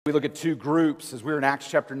We look at two groups as we're in Acts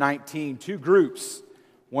chapter 19. Two groups.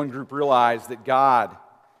 One group realized that God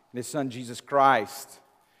and His Son Jesus Christ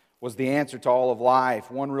was the answer to all of life.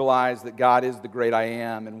 One realized that God is the great I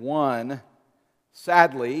am. And one,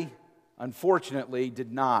 sadly, unfortunately,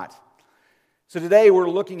 did not. So today we're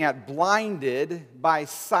looking at blinded by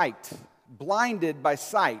sight. Blinded by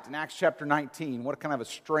sight in Acts chapter 19. What kind of a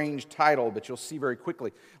strange title, but you'll see very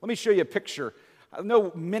quickly. Let me show you a picture. I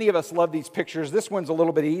know many of us love these pictures. This one's a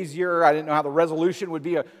little bit easier. I didn't know how the resolution would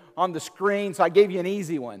be on the screen, so I gave you an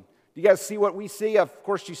easy one. Do you guys see what we see? Of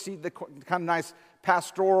course, you see the kind of nice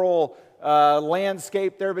pastoral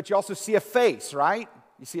landscape there, but you also see a face, right?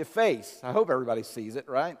 You see a face. I hope everybody sees it,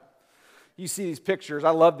 right? You see these pictures. I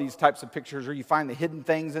love these types of pictures, or you find the hidden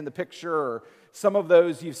things in the picture, or some of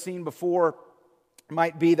those you've seen before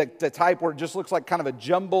might be the type where it just looks like kind of a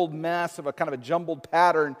jumbled mess of a kind of a jumbled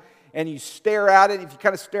pattern, and you stare at it. If you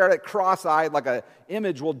kind of stare at it cross-eyed, like an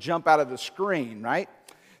image will jump out of the screen, right?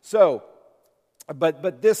 So,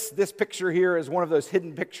 but this picture here is one of those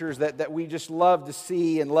hidden pictures that we just love to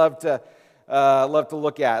see and love to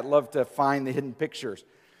look at, love to find the hidden pictures.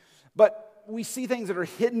 But we see things that are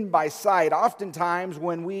hidden by sight. Oftentimes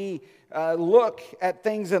when we look at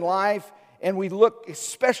things in life, and we look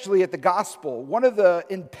especially at the gospel, one of the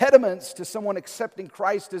impediments to someone accepting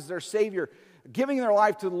Christ as their Savior, giving their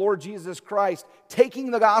life to the Lord Jesus Christ,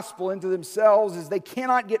 taking the gospel into themselves, is they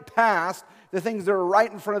cannot get past the things that are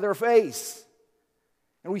right in front of their face.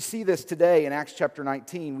 And we see this today in Acts chapter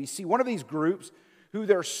 19. We see one of these groups who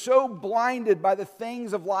they're so blinded by the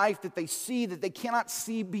things of life that they see that they cannot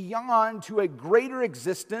see beyond to a greater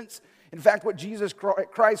existence. In fact, what Jesus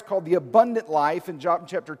Christ called the abundant life in John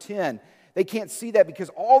chapter 10. They can't see that because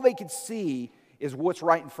all they can see is what's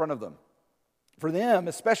right in front of them. For them,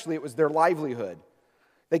 especially, it was their livelihood.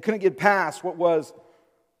 They couldn't get past what was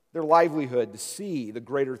their livelihood to see the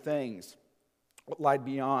greater things, what lied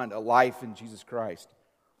beyond a life in Jesus Christ.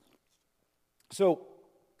 So,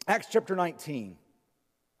 Acts chapter 19,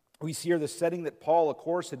 we see here the setting that Paul, of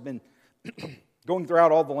course, had been going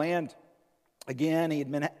throughout all the land. Again, he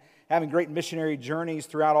had been having great missionary journeys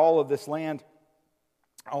throughout all of this land,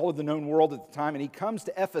 all of the known world at the time, and he comes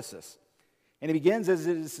to Ephesus. And he begins, as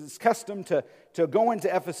it is his custom, to go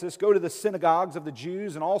into Ephesus, go to the synagogues of the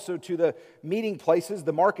Jews, and also to the meeting places,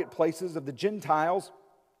 the marketplaces of the Gentiles,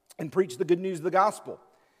 and preach the good news of the gospel.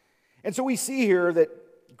 And so we see here that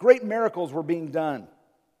great miracles were being done.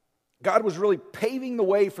 God was really paving the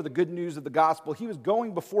way for the good news of the gospel. He was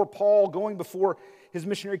going before Paul, going before his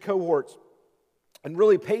missionary cohorts, and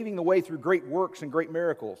really paving the way through great works and great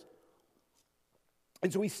miracles.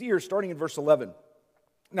 And so we see here, starting in verse 11,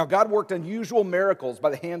 now God worked unusual miracles by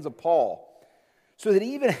the hands of Paul, so that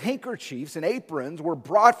even handkerchiefs and aprons were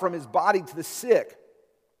brought from his body to the sick,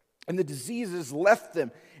 and the diseases left them,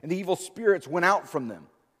 and the evil spirits went out from them.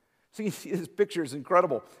 So you see, this picture is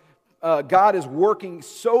incredible. God is working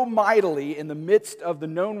so mightily in the midst of the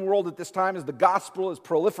known world at this time, as the gospel is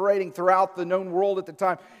proliferating throughout the known world at the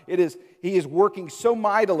time. He is working so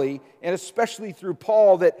mightily, and especially through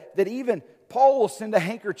Paul, that even Paul will send a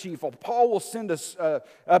handkerchief, or Paul will send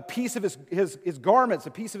a piece of his garments,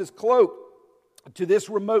 a piece of his cloak to this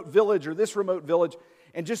remote village or this remote village,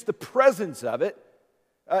 and just the presence of it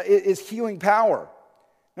is healing power.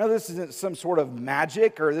 Now, this isn't some sort of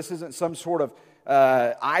magic, or this isn't some sort of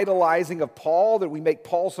idolizing of Paul, that we make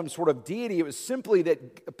Paul some sort of deity. It was simply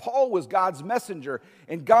that Paul was God's messenger,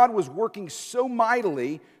 and God was working so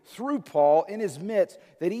mightily through Paul in his midst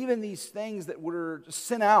that even these things that were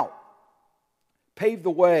sent out paved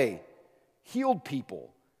the way, healed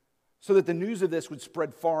people, so that the news of this would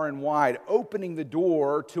spread far and wide, opening the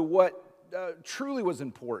door to what truly was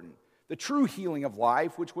important, the true healing of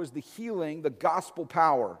life, which was the healing, the gospel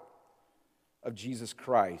power of Jesus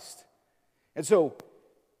Christ. And so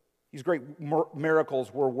these great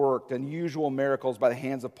miracles were worked, unusual miracles by the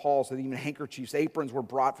hands of Paul, so that even handkerchiefs, aprons were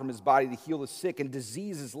brought from his body to heal the sick, and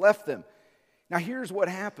diseases left them. Now here's what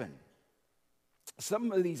happened.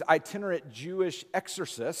 Some of these itinerant Jewish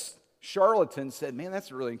exorcists, charlatans, said, man,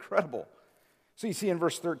 that's really incredible. So you see in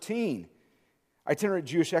verse 13, itinerant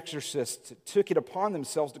Jewish exorcists took it upon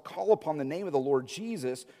themselves to call upon the name of the Lord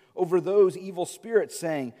Jesus over those evil spirits,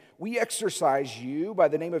 saying, we exorcise you by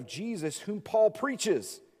the name of Jesus, whom Paul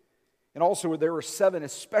preaches. And also there were seven,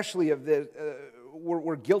 especially of the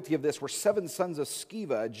were guilty of this, were 7 sons of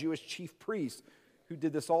Sceva, a Jewish chief priest, who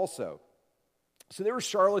did this also. So there were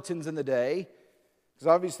charlatans in the day, because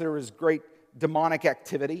obviously there was great demonic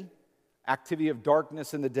activity of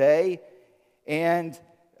darkness in the day, and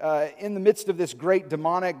in the midst of this great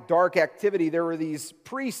demonic, dark activity, there were these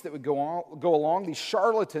priests that would go along, these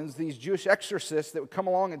charlatans, these Jewish exorcists that would come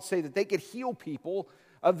along and say that they could heal people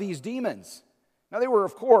of these demons. Now, they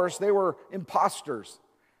were imposters.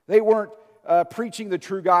 They weren't preaching the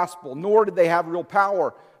true gospel, nor did they have real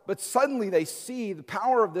power. But suddenly they see the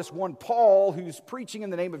power of this one Paul who's preaching in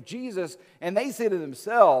the name of Jesus, and they say to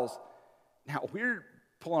themselves, now, we're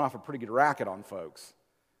pulling off a pretty good racket on folks.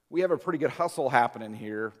 We have a pretty good hustle happening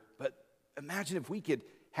here, but imagine if we could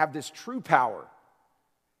have this true power.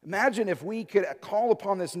 Imagine if we could call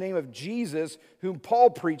upon this name of Jesus, whom Paul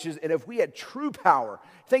preaches, and if we had true power.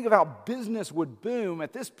 Think of how business would boom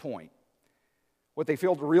at this point. What they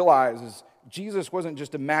failed to realize is Jesus wasn't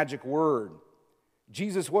just a magic word.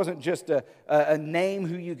 Jesus wasn't just a name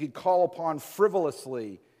who you could call upon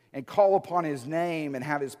frivolously and call upon his name and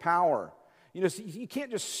have his power. You know, see, you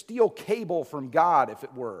can't just steal cable from God, if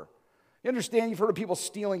it were. You understand, you've heard of people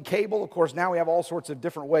stealing cable. Of course, now we have all sorts of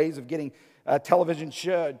different ways of getting television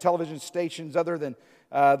stations other than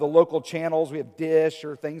the local channels. We have Dish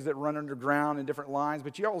or things that run underground in different lines.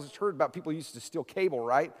 But you always heard about people who used to steal cable,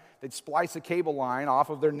 right? They'd splice a cable line off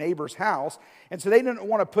of their neighbor's house. And so they didn't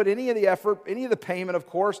want to put any of the effort, any of the payment, of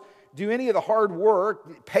course, do any of the hard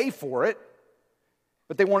work, pay for it.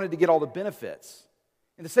 But they wanted to get all the benefits.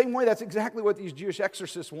 In the same way, that's exactly what these Jewish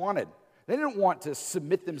exorcists wanted. They didn't want to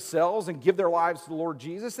submit themselves and give their lives to the Lord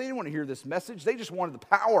Jesus. They didn't want to hear this message. They just wanted the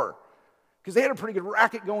power. Because they had a pretty good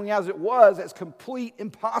racket going as it was, as complete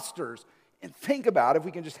imposters. And think about if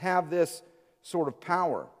we can just have this sort of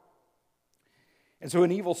power. And so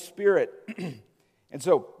an evil spirit, and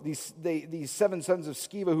so these 7 sons of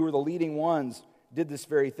Sceva, who were the leading ones, did this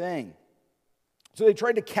very thing. So they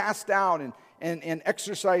tried to cast out and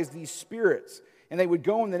exorcise these spirits. And they would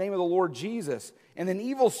go in the name of the Lord Jesus. And an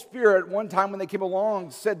evil spirit, one time when they came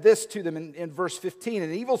along, said this to them in verse 15.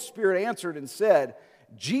 An evil spirit answered and said,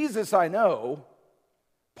 Jesus I know,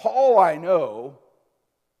 Paul I know,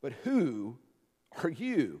 but who are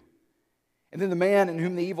you? And then the man in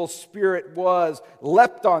whom the evil spirit was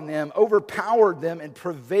leapt on them, overpowered them, and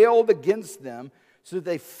prevailed against them, so that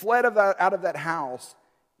they fled out of that house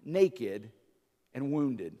naked and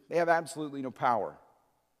wounded. They have absolutely no power.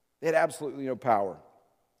 They had absolutely no power.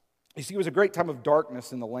 You see, it was a great time of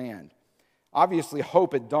darkness in the land. Obviously,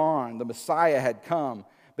 hope had dawned. The Messiah had come.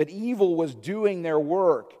 But evil was doing their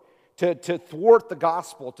work to thwart the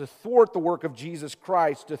gospel, to thwart the work of Jesus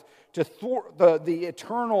Christ, to thwart the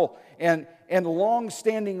eternal and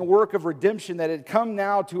long-standing work of redemption that had come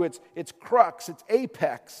now to its crux, its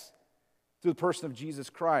apex, through the person of Jesus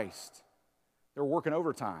Christ. They were working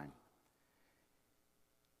overtime.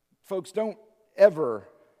 Folks, don't ever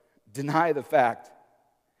deny the fact.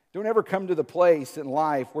 Don't ever come to the place in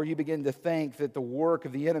life where you begin to think that the work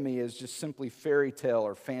of the enemy is just simply fairy tale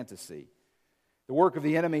or fantasy. The work of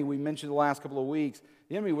the enemy, we mentioned the last couple of weeks,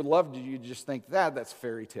 the enemy would love you to just think that's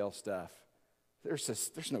fairy tale stuff.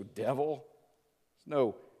 There's no devil. There's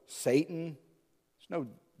no Satan. There's no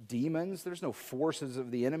demons. There's no forces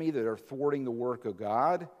of the enemy that are thwarting the work of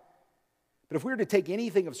God. But if we were to take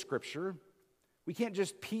anything of Scripture, we can't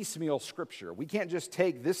just piecemeal Scripture. We can't just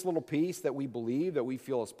take this little piece that we believe, that we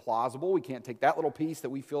feel is plausible. We can't take that little piece that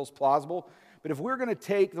we feel is plausible. But if we're going to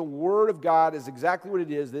take the Word of God as exactly what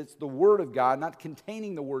it is, that it's the Word of God, not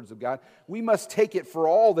containing the words of God, we must take it for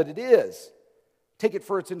all that it is. Take it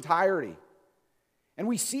for its entirety. And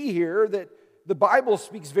we see here that the Bible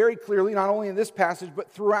speaks very clearly, not only in this passage,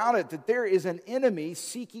 but throughout it, that there is an enemy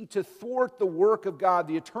seeking to thwart the work of God,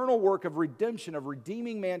 the eternal work of redemption, of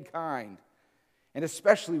redeeming mankind. And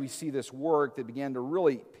especially we see this work that began to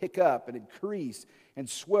really pick up and increase and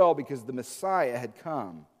swell because the Messiah had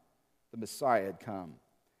come. The Messiah had come.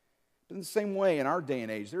 But in the same way, in our day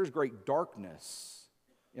and age, there's great darkness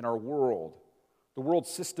in our world. The world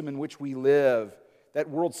system in which we live, that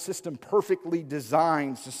world system perfectly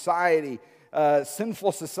designed society,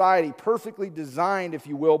 sinful society, perfectly designed, if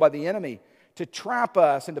you will, by the enemy to trap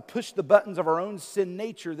us and to push the buttons of our own sin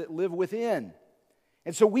nature that live within.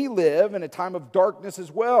 And so we live in a time of darkness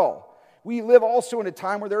as well. We live also in a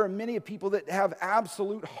time where there are many people that have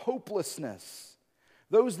absolute hopelessness.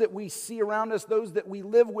 Those that we see around us, those that we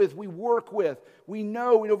live with, we work with, we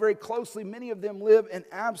know very closely, many of them live in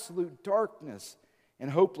absolute darkness and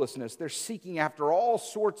hopelessness. They're seeking after all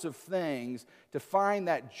sorts of things to find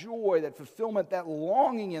that joy, that fulfillment, that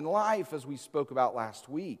longing in life, as we spoke about last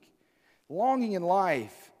week. Longing in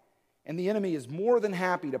life. And the enemy is more than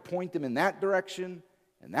happy to point them in that direction,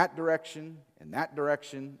 and that direction, and that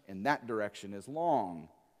direction, and that direction, as long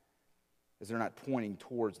as they're not pointing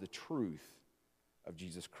towards the truth of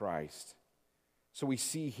Jesus Christ. So we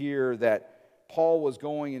see here that Paul was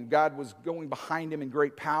going and God was going behind him in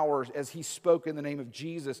great power as he spoke in the name of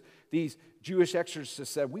Jesus, these Jewish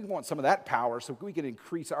exorcists said, we want some of that power so we can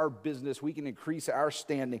increase our business, we can increase our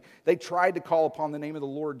standing. They tried to call upon the name of the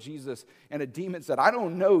Lord Jesus, and a demon said, I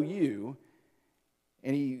don't know you.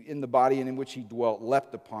 And he, in the body in which he dwelt,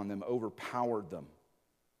 leapt upon them, overpowered them,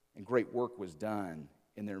 and great work was done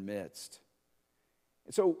in their midst.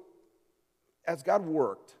 And so, as God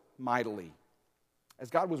worked mightily, as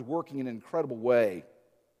God was working in an incredible way,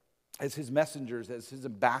 as his messengers, as his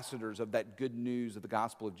ambassadors of that good news of the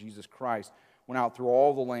gospel of Jesus Christ went out through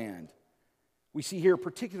all the land, we see here,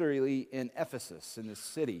 particularly in Ephesus, in this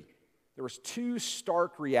city, there was two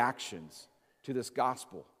stark reactions to this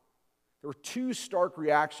gospel. There were two stark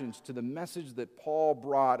reactions to the message that Paul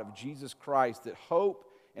brought of Jesus Christ, that hope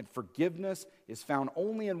and forgiveness is found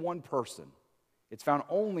only in one person. It's found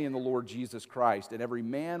only in the Lord Jesus Christ, and every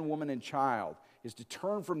man, woman, and child is to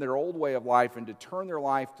turn from their old way of life and to turn their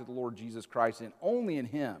life to the Lord Jesus Christ, and only in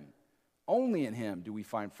Him do we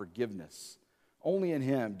find forgiveness. Only in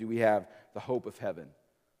Him do we have the hope of heaven.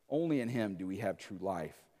 Only in Him do we have true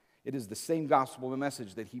life. It is the same gospel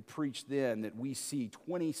message that he preached then that we see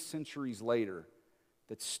 20 centuries later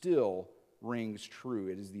that still rings true.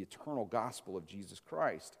 It is the eternal gospel of Jesus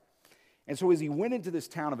Christ. And so as he went into this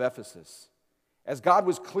town of Ephesus, as God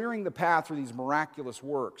was clearing the path for these miraculous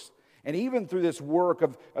works, and even through this work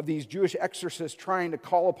of these Jewish exorcists trying to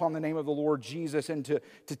call upon the name of the Lord Jesus and to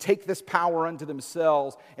take this power unto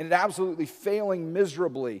themselves, and it absolutely failing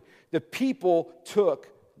miserably, the people took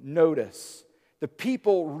notice. The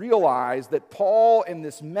people realized that Paul and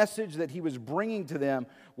this message that he was bringing to them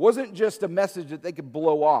wasn't just a message that they could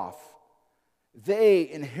blow off. They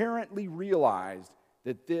inherently realized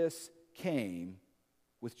that this came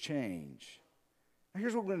with change. Now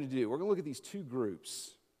here's what we're going to do. We're going to look at these two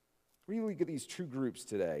groups. We're going to look at these two groups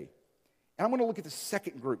today. And I'm going to look at the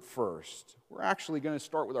second group first. We're actually going to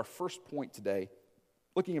start with our first point today,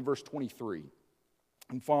 looking at verse 23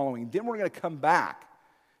 and following. Then we're going to come back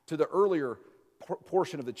to the earlier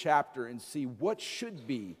portion of the chapter and see what should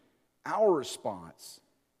be our response,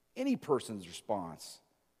 any person's response,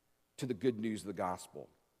 to the good news of the gospel.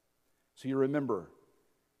 So you remember,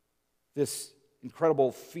 this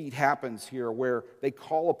incredible feat happens here where they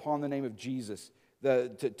call upon the name of Jesus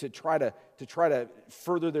to try to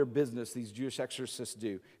further their business. These Jewish exorcists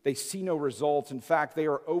do. They see no results. In fact, they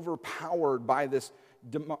are overpowered by this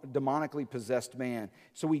demonically possessed man.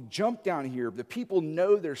 So we jump down here. The people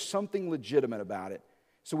know there's something legitimate about it.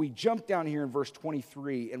 So we jump down here in verse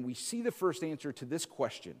 23, and we see the first answer to this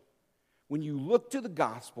question. When you look to the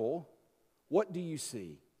gospel, what do you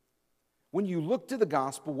see? When you look to the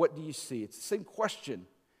gospel, what do you see? It's the same question.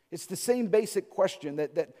 It's the same basic question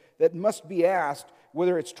that must be asked,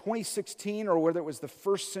 whether it's 2016 or whether it was the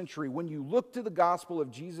first century. When you look to the gospel of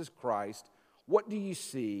Jesus Christ, what do you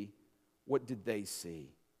see? What did they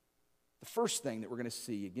see? The first thing that we're going to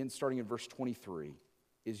see, again starting in verse 23,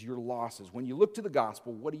 is your losses. When you look to the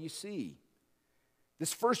gospel, what do you see?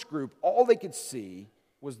 This first group, all they could see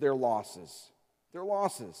was their losses. Their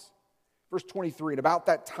losses. Verse 23, and about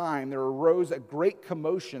that time there arose a great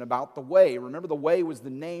commotion about the way. Remember, the way was the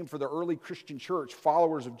name for the early Christian church,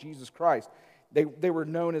 followers of Jesus Christ. They were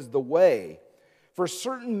known as the way. For a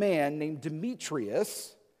certain man named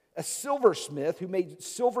Demetrius, a silversmith who made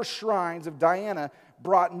silver shrines of Diana,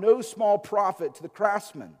 brought no small profit to the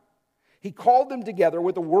craftsmen. He called them together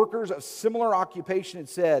with the workers of similar occupation and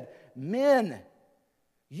said, Men,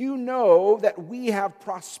 you know that we have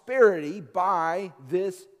prosperity by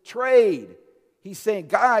this trade. He's saying,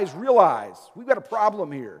 guys, realize we've got a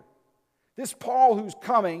problem here. This Paul who's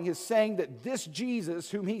coming is saying that this Jesus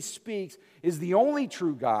whom he speaks is the only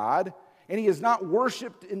true God, and he is not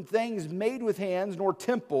worshipped in things made with hands nor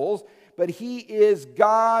temples, but he is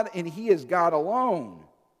God and he is God alone.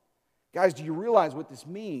 Guys, do you realize what this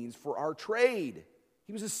means for our trade?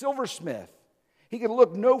 He was a silversmith. He could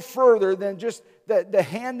look no further than just the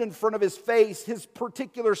hand in front of his face, his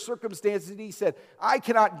particular circumstances. And he said, I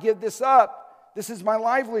cannot give this up. This is my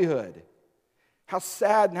livelihood. How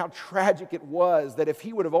sad and how tragic it was that if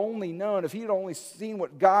he would have only known, if he had only seen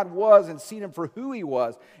what God was and seen him for who he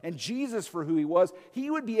was, and Jesus for who he was,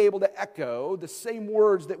 he would be able to echo the same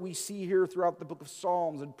words that we see here throughout the book of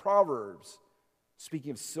Psalms and Proverbs.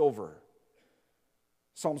 Speaking of silver,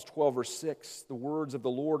 Psalms 12 verse 6, the words of the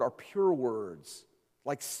Lord are pure words,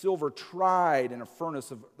 like silver tried in a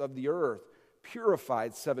furnace of the earth,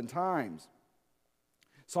 purified 7 times.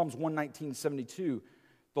 Psalms 119:72,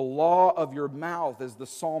 the law of your mouth, as the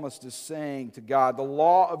psalmist is saying to God, the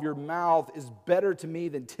law of your mouth is better to me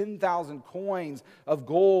than 10,000 coins of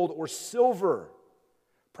gold or silver.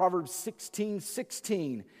 Proverbs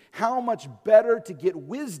 16:16, how much better to get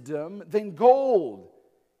wisdom than gold,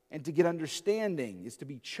 and to get understanding is to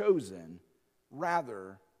be chosen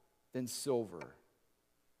rather than silver.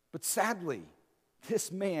 But sadly,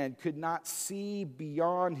 this man could not see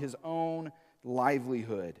beyond his own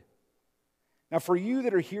livelihood. Now, for you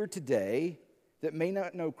that are here today that may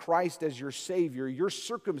not know Christ as your Savior, your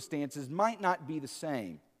circumstances might not be the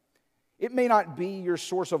same. It may not be your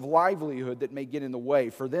source of livelihood that may get in the way.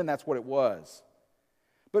 For them, that's what it was.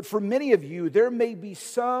 But for many of you, there may be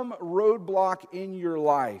some roadblock in your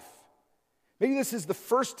life. Maybe this is the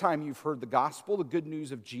first time you've heard the gospel, the good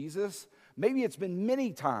news of Jesus. Maybe it's been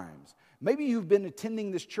many times. Maybe you've been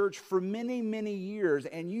attending this church for many, many years,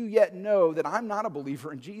 and you yet know that I'm not a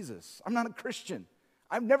believer in Jesus. I'm not a Christian.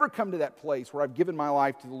 I've never come to that place where I've given my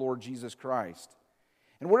life to the Lord Jesus Christ.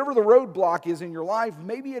 And whatever the roadblock is in your life,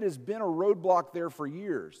 maybe it has been a roadblock there for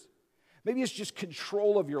years. Maybe it's just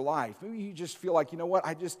control of your life. Maybe you just feel like, you know what,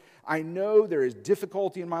 I know there is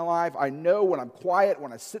difficulty in my life. I know when I'm quiet,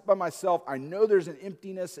 when I sit by myself, I know there's an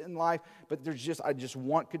emptiness in life, but I just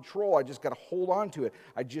want control. I just got to hold on to it.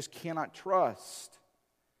 I just cannot trust.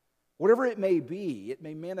 Whatever it may be, it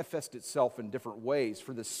may manifest itself in different ways.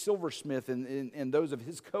 For the silversmith and those of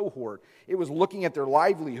his cohort, it was looking at their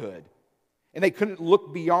livelihood. And they couldn't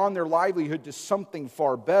look beyond their livelihood to something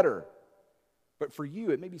far better. But for you,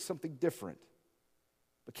 it may be something different.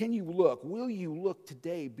 But will you look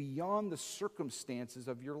today beyond the circumstances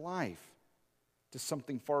of your life to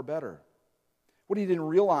something far better? What he didn't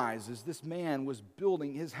realize is this man was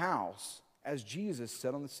building his house as Jesus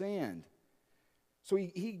said on the sand. So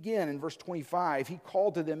he again, in verse 25, he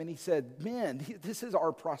called to them and he said, men, this is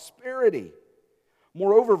our prosperity.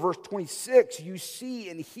 Moreover, verse 26, you see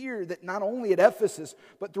and hear that not only at Ephesus,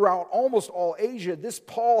 but throughout almost all Asia, this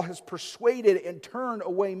Paul has persuaded and turned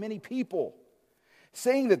away many people,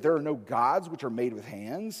 saying that there are no gods which are made with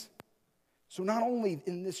hands. So not only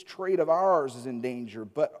in this trade of ours is in danger,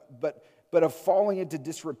 but of falling into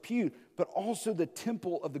disrepute, but also the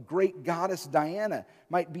temple of the great goddess Diana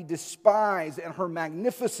might be despised and her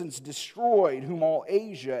magnificence destroyed, whom all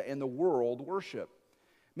Asia and the world worship.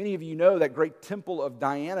 Many of you know that great temple of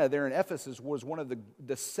Diana there in Ephesus was one of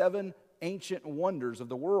the 7 ancient wonders of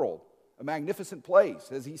the world. A magnificent place,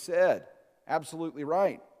 as he said. Absolutely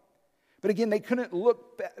right. But again, they couldn't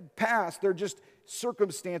look past their just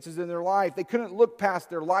circumstances in their life. They couldn't look past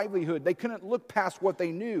their livelihood. They couldn't look past what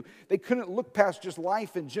they knew. They couldn't look past just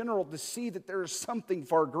life in general to see that there is something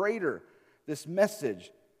far greater, this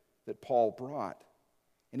message that Paul brought.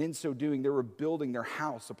 And in so doing, they were building their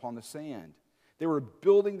house upon the sand. They were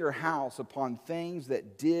building their house upon things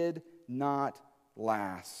that did not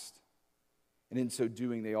last. And in so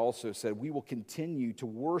doing, they also said, we will continue to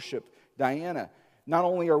worship Diana. Not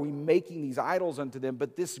only are we making these idols unto them,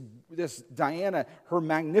 but this Diana, her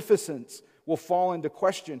magnificence will fall into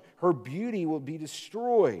question. Her beauty will be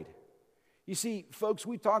destroyed. You see, folks,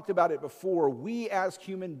 we talked about it before. We as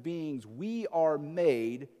human beings, we are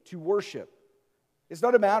made to worship. It's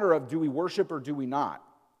not a matter of do we worship or do we not.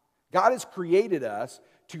 God has created us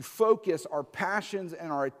to focus our passions and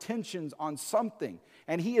our attentions on something.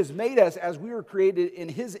 And He has made us, as we were created in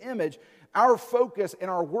His image, our focus and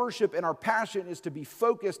our worship and our passion is to be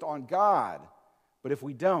focused on God. But if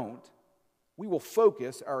we don't, we will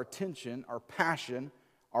focus our attention, our passion,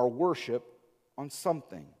 our worship on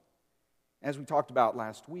something. As we talked about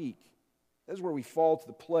last week, that's where we fall to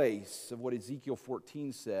the place of what Ezekiel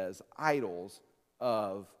 14 says, idols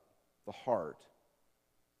of the heart.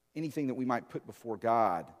 Anything that we might put before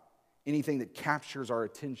God, anything that captures our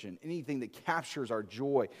attention, anything that captures our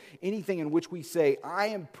joy, anything in which we say, I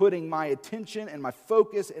am putting my attention and my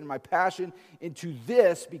focus and my passion into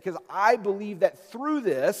this because I believe that through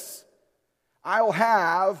this, I will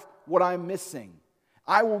have what I'm missing.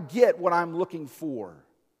 I will get what I'm looking for.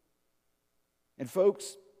 And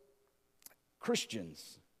folks,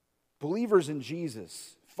 Christians, believers in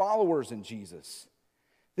Jesus, followers in Jesus,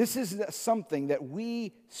 this is something that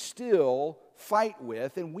we still fight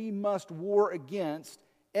with and we must war against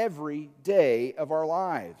every day of our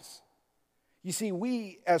lives. You see,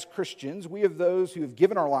 we as Christians, we have those who have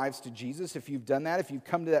given our lives to Jesus. If you've done that, if you've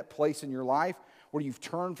come to that place in your life where you've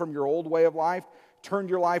turned from your old way of life, turned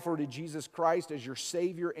your life over to Jesus Christ as your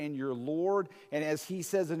Savior and your Lord, and as He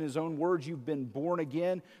says in His own words, you've been born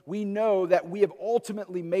again, we know that we have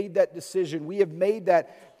ultimately made that decision. We have made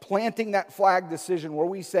that planting that flag decision where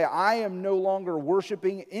we say, I am no longer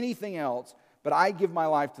worshiping anything else, but I give my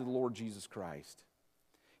life to the Lord Jesus Christ.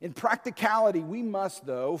 In practicality, we must,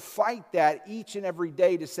 though, fight that each and every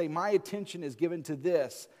day to say, my attention is given to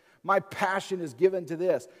this. My passion is given to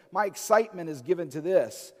this. My excitement is given to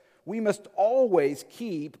this. We must always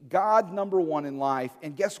keep God number one in life.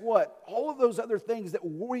 And guess what? All of those other things that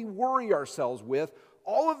we worry ourselves with,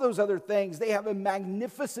 all of those other things, they have a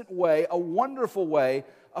magnificent way, a wonderful way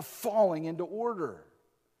of falling into order.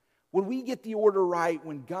 When we get the order right,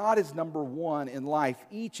 when God is number one in life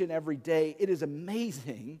each and every day, it is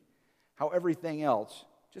amazing how everything else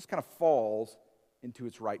just kind of falls into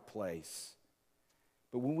its right place.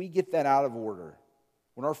 But when we get that out of order,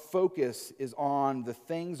 when our focus is on the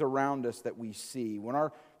things around us that we see, when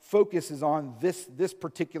our focus is on this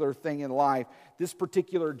particular thing in life, this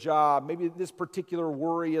particular job, maybe this particular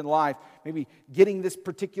worry in life, maybe getting this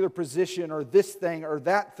particular position or this thing or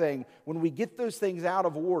that thing, when we get those things out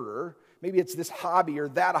of order, maybe it's this hobby or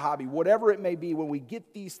that hobby, whatever it may be, when we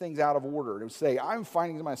get these things out of order and say, I'm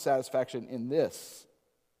finding my satisfaction in this,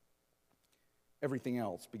 everything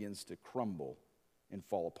else begins to crumble and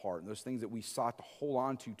fall apart. And those things that we sought to hold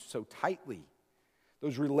on to so tightly,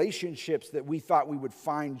 those relationships that we thought we would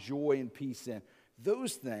find joy and peace in,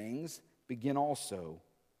 those things begin also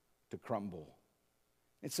to crumble.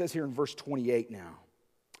 It says here in verse 28 now,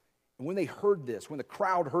 and when they heard this, when the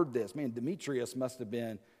crowd heard this, man, Demetrius must have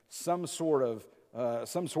been some sort of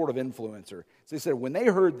influencer. So they said, when they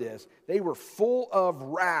heard this, they were full of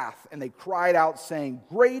wrath, and they cried out, saying,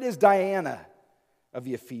 "Great is Diana of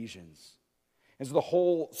the Ephesians." And so the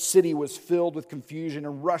whole city was filled with confusion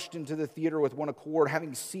and rushed into the theater with one accord,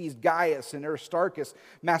 having seized Gaius and Aristarchus,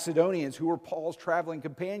 Macedonians, who were Paul's traveling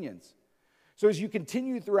companions. So as you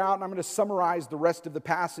continue throughout, and I'm going to summarize the rest of the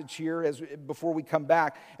passage here before we come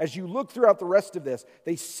back. As you look throughout the rest of this,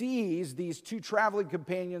 they seize these two traveling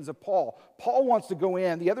companions of Paul. Paul wants to go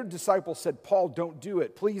in. The other disciples said, Paul, don't do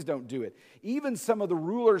it. Please don't do it. Even some of the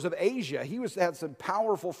rulers of Asia, he had some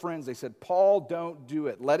powerful friends. They said, Paul, don't do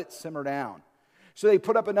it. Let it simmer down. So they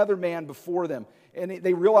put up another man before them, and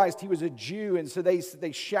they realized he was a Jew, and so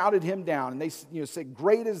they shouted him down, and they said,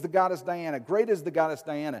 "Great is the goddess Diana, great is the goddess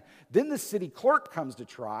Diana." Then the city clerk comes to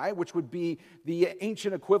try, which would be the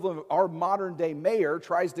ancient equivalent of our modern day mayor,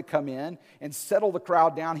 tries to come in and settle the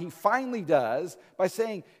crowd down. He finally does by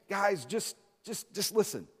saying, "Guys, just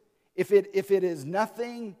listen. If it is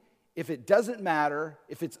nothing, if it doesn't matter,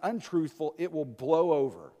 if it's untruthful, it will blow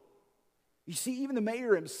over." You see, even the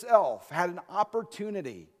mayor himself had an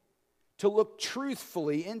opportunity to look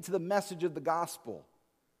truthfully into the message of the gospel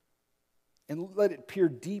and let it peer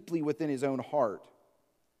deeply within his own heart.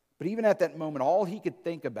 But even at that moment, all he could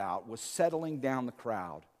think about was settling down the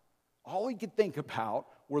crowd. All he could think about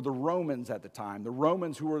were the Romans at the time, the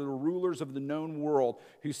Romans who were the rulers of the known world,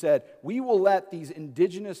 who said, we will let these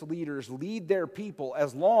indigenous leaders lead their people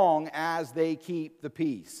as long as they keep the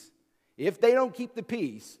peace. If they don't keep the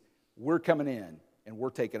peace, we're coming in and we're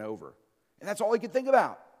taking over. And that's all he could think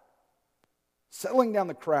about. Settling down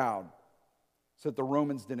the crowd so that the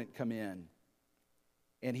Romans didn't come in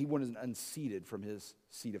and he wasn't unseated from his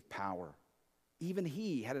seat of power. Even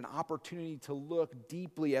he had an opportunity to look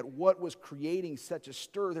deeply at what was creating such a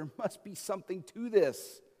stir. There must be something to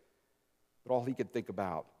this. But all he could think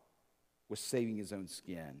about was saving his own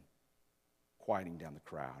skin, quieting down the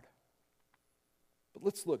crowd. But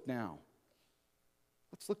let's look now.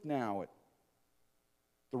 Let's look now at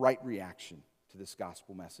the right reaction to this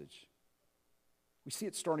gospel message. We see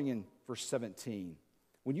it starting in verse 17.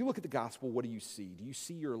 When you look at the gospel, what do you see? Do you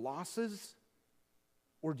see your losses?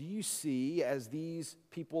 Or do you see, as these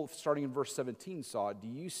people starting in verse 17 saw, do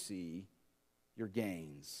you see your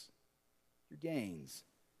gains? Your gains.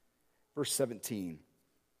 Verse 17.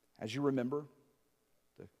 As you remember,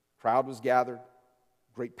 the crowd was gathered,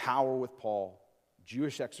 great power with Paul.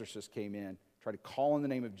 Jewish exorcists came in, tried to call in the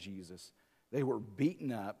name of Jesus. They were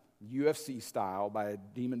beaten up, UFC style, by a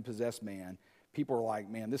demon-possessed man. People were like,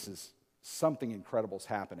 man, this is something incredible is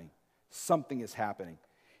happening. Something is happening.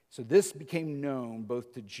 So this became known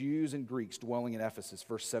both to Jews and Greeks dwelling in Ephesus,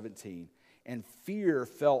 verse 17. And fear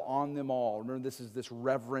fell on them all. Remember, this is this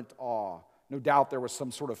reverent awe. No doubt there was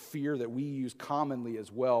some sort of fear that we use commonly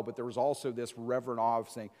as well, but there was also this reverent awe of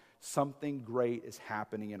saying, something great is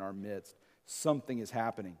happening in our midst. Something is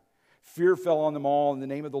happening. Fear fell on them all, and the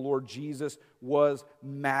name of the Lord Jesus was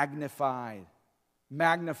magnified.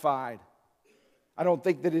 Magnified. I don't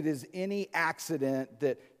think that it is any accident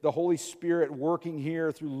that the Holy Spirit working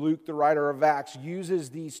here through Luke, the writer of Acts, uses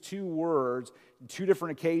these two words in two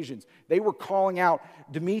different occasions. They were calling out,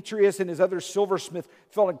 Demetrius and his other silversmith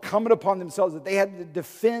felt incumbent upon themselves that they had to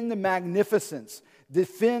defend the magnificence,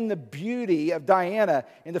 defend the beauty of Diana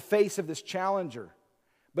in the face of this challenger.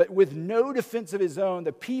 But with no defense of his own,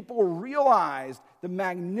 the people realized the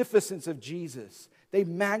magnificence of Jesus. They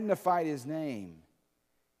magnified his name.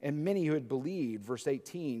 And many who had believed, verse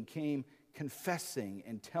 18, came confessing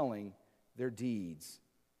and telling their deeds.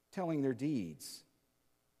 Telling their deeds.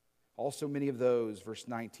 Also many of those, verse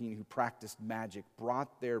 19, who practiced magic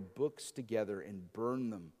brought their books together and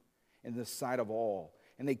burned them in the sight of all.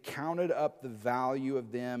 And they counted up the value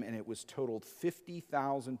of them, and it was totaled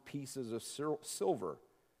 50,000 pieces of silver.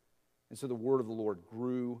 And so the word of the Lord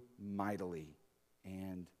grew mightily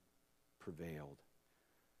and prevailed.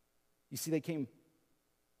 You see, they came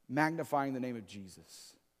magnifying the name of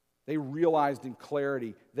Jesus. They realized in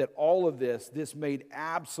clarity that all of this made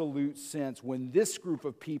absolute sense when this group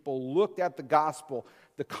of people looked at the gospel,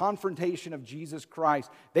 the confrontation of Jesus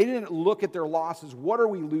Christ. They didn't look at their losses. What are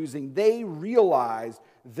we losing? They realized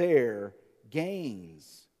their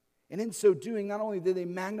gains. And in so doing, not only did they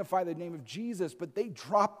magnify the name of Jesus, but they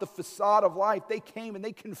dropped the facade of life. They came and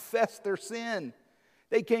they confessed their sin.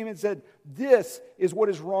 They came and said, this is what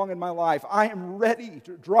is wrong in my life. I am ready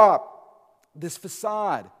to drop this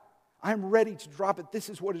facade. I'm ready to drop it. This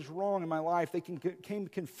is what is wrong in my life. They came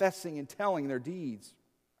confessing and telling their deeds.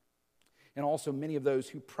 And also many of those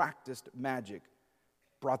who practiced magic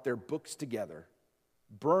brought their books together,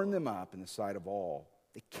 burned them up in the sight of all.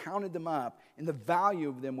 They counted them up, and the value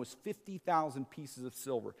of them was 50,000 pieces of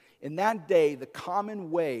silver. In that day, the common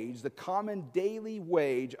wage, the common daily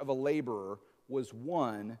wage of a laborer was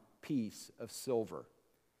 1 piece of silver.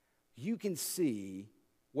 You can see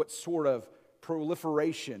what sort of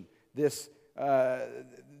proliferation this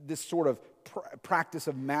sort of practice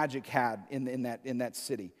of magic had in that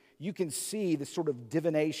city. You can see the sort of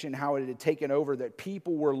divination, how it had taken over, that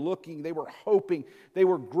people were looking, they were hoping, they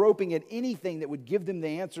were groping at anything that would give them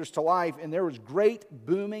the answers to life, and there was great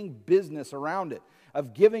booming business around it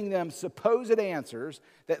of giving them supposed answers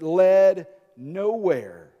that led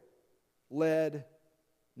nowhere. But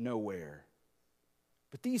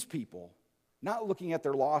these people, not looking at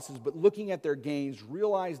their losses, but looking at their gains,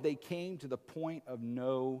 realized they came to the point of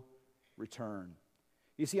no return.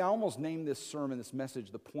 You see, I almost named this sermon, this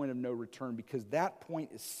message, the point of no return, because that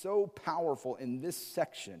point is so powerful in this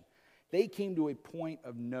section. They came to a point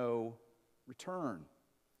of no return.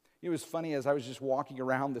 It was funny, as I was just walking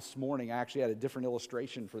around this morning, I actually had a different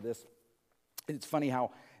illustration for this. And it's funny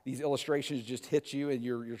how these illustrations just hit you, and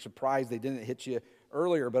you're surprised they didn't hit you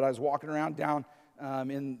earlier. But I was walking around down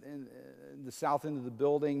in the south end of the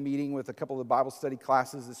building, meeting with a couple of the Bible study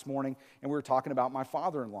classes this morning, and we were talking about my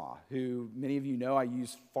father-in-law, who many of you know I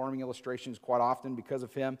use farming illustrations quite often because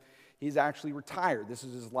of him. He's actually retired. This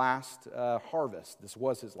is his last harvest. This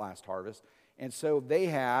was his last harvest. And so they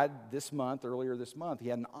had earlier this month, he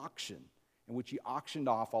had an auction in which he auctioned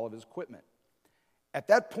off all of his equipment. At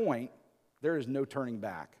that point, there is no turning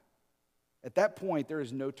back. At that point, there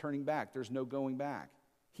is no turning back. There's no going back.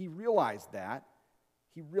 He realized that.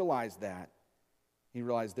 He realized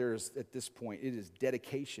there is, at this point, it is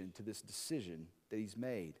dedication to this decision that he's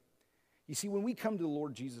made. You see, when we come to the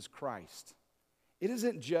Lord Jesus Christ, it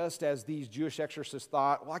isn't just as these Jewish exorcists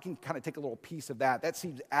thought, well, I can kind of take a little piece of that. That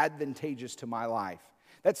seems advantageous to my life.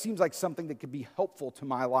 That seems like something that could be helpful to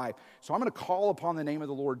my life. So I'm going to call upon the name of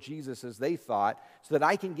the Lord Jesus, as they thought, so that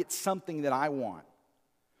I can get something that I want.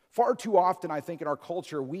 Far too often, I think, in our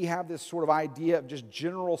culture, we have this sort of idea of just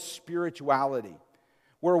general spirituality,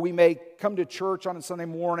 where we may come to church on a Sunday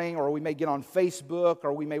morning, or we may get on Facebook,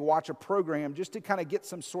 or we may watch a program just to kind of get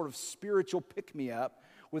some sort of spiritual pick-me-up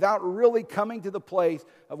without really coming to the place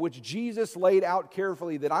of which Jesus laid out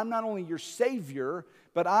carefully, that I'm not only your Savior,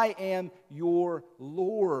 but I am your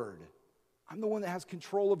Lord. I'm the one that has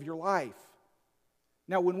control of your life.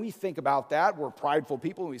 Now, when we think about that, we're prideful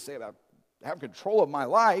people, and we say, I have control of my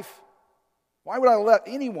life. Why would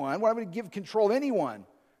I give control of anyone?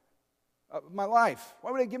 My life.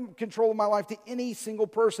 Why would I give control of my life to any single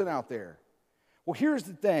person out there? Well, here's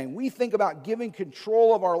the thing. We think about giving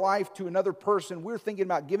control of our life to another person. We're thinking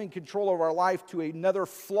about giving control of our life to another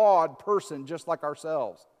flawed person just like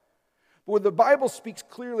ourselves. But when the Bible speaks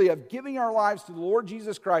clearly of giving our lives to the Lord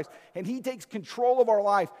Jesus Christ, and He takes control of our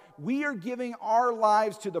life, we are giving our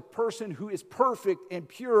lives to the person who is perfect and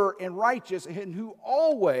pure and righteous, and who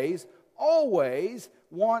always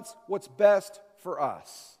wants what's best for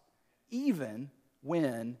us, even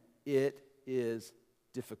when it is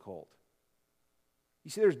difficult. You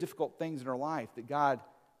see, there's difficult things in our life that God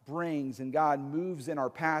brings and God moves in our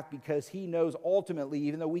path because He knows ultimately,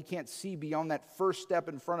 even though we can't see beyond that first step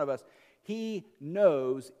in front of us, He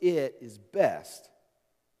knows it is best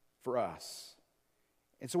for us.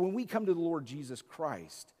 And so when we come to the Lord Jesus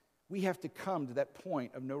Christ, we have to come to that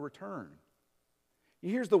point of no return.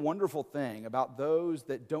 Here's the wonderful thing about those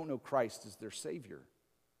that don't know Christ as their Savior,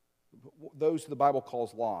 those who the Bible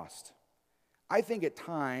calls lost. I think at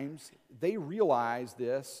times they realize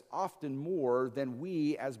this often more than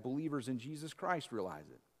we as believers in Jesus Christ realize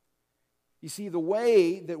it. You see, the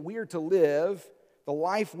way that we are to live, the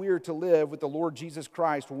life we are to live with the Lord Jesus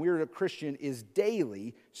Christ when we are a Christian is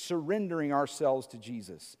daily surrendering ourselves to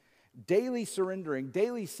Jesus. Daily surrendering,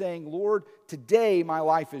 daily saying, Lord, today my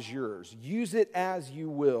life is yours. Use it as you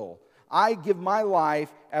will. I give my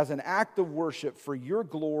life as an act of worship for your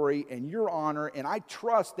glory and your honor, and I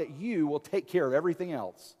trust that you will take care of everything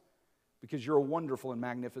else because you're a wonderful and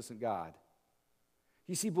magnificent God.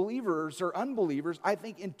 You see, believers or unbelievers, I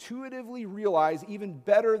think, intuitively realize even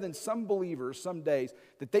better than some believers some days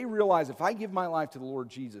that they realize if I give my life to the Lord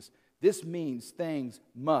Jesus, this means things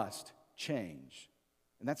must change.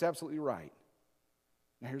 And that's absolutely right.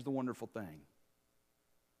 Now, here's the wonderful thing.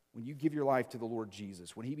 When you give your life to the Lord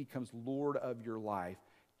Jesus, when He becomes Lord of your life,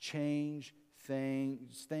 things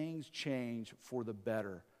change for the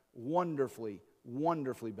better. Wonderfully,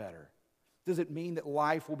 wonderfully better. Does it mean that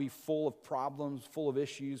life will be full of problems, full of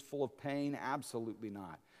issues, full of pain? Absolutely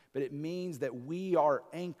not. But it means that we are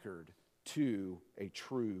anchored to a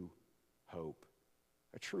true hope.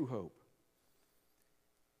 A true hope.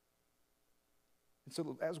 And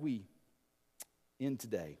so as we end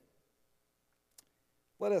today,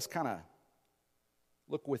 let us kind of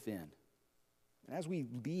look within. And as we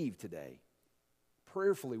leave today,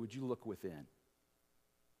 prayerfully, would you look within?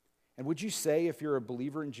 And would you say, if you're a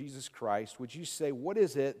believer in Jesus Christ, would you say, what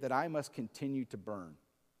is it that I must continue to burn?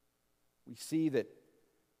 We see that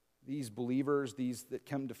these believers, these that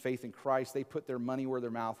come to faith in Christ, they put their money where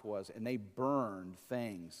their mouth was, and they burned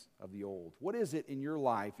things of the old. What is it in your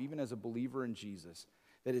life, even as a believer in Jesus,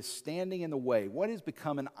 that is standing in the way? What has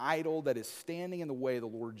become an idol that is standing in the way of the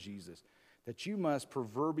Lord Jesus, that you must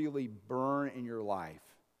proverbially burn in your life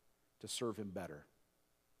to serve Him better?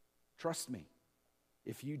 Trust me.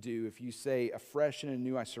 If you do, if you say, afresh and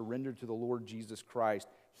anew, I surrender to the Lord Jesus Christ,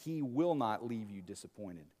 He will not leave you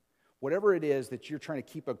disappointed. Whatever it is that you're trying to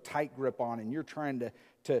keep a tight grip on and you're trying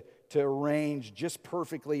to arrange just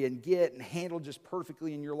perfectly and get and handle just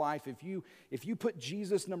perfectly in your life, if you put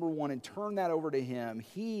Jesus number one and turn that over to Him,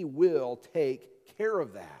 He will take care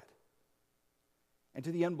of that. And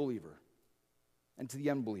to the unbeliever,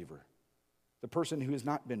 the person who has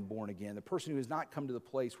not been born again, the person who has not come to the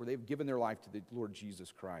place where they've given their life to the Lord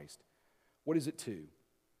Jesus Christ, what is it to?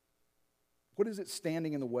 What is it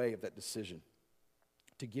standing in the way of that decision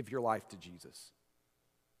to give your life to Jesus?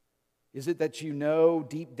 Is it that you know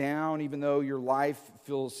deep down, even though your life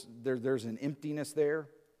feels there's an emptiness there,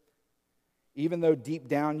 even though deep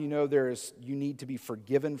down you know you need to be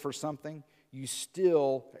forgiven for something, you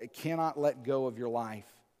still cannot let go of your life?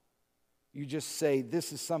 You just say,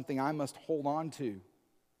 this is something I must hold on to.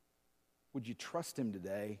 Would you trust Him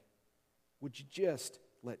today? Would you just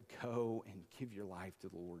let go and give your life to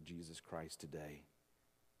the Lord Jesus Christ today?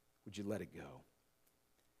 Would you let it go?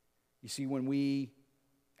 You see, when we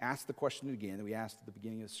ask the question again that we asked at the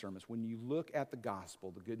beginning of the sermon, when you look at the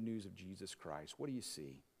gospel, the good news of Jesus Christ, what do you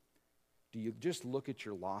see? Do you just look at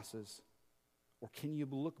your losses? Or can you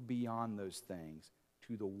look beyond those things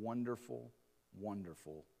to the wonderful,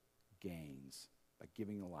 wonderful gains by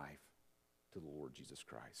giving a life to the Lord Jesus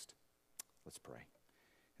Christ? Let's pray.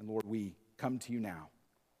 And Lord, we come to you now,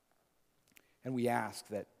 and we ask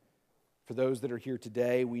that for those that are here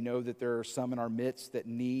today, we know that there are some in our midst that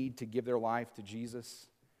need to give their life to Jesus.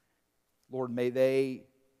 Lord, may they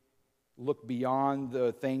look beyond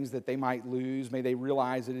the things that they might lose. May they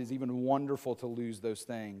realize it is even wonderful to lose those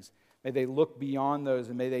things. May they look beyond those,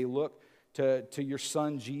 and may they look to your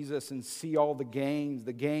Son Jesus and see all the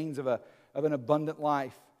gains of an abundant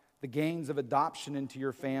life, the gains of adoption into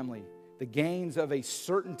your family, the gains of a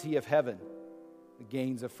certainty of heaven, the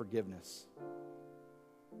gains of forgiveness.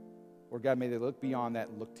 Lord God, may they look beyond that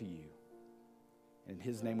and look to you. In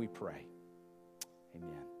His name we pray. Amen.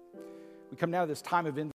 We come now to this time of invitation.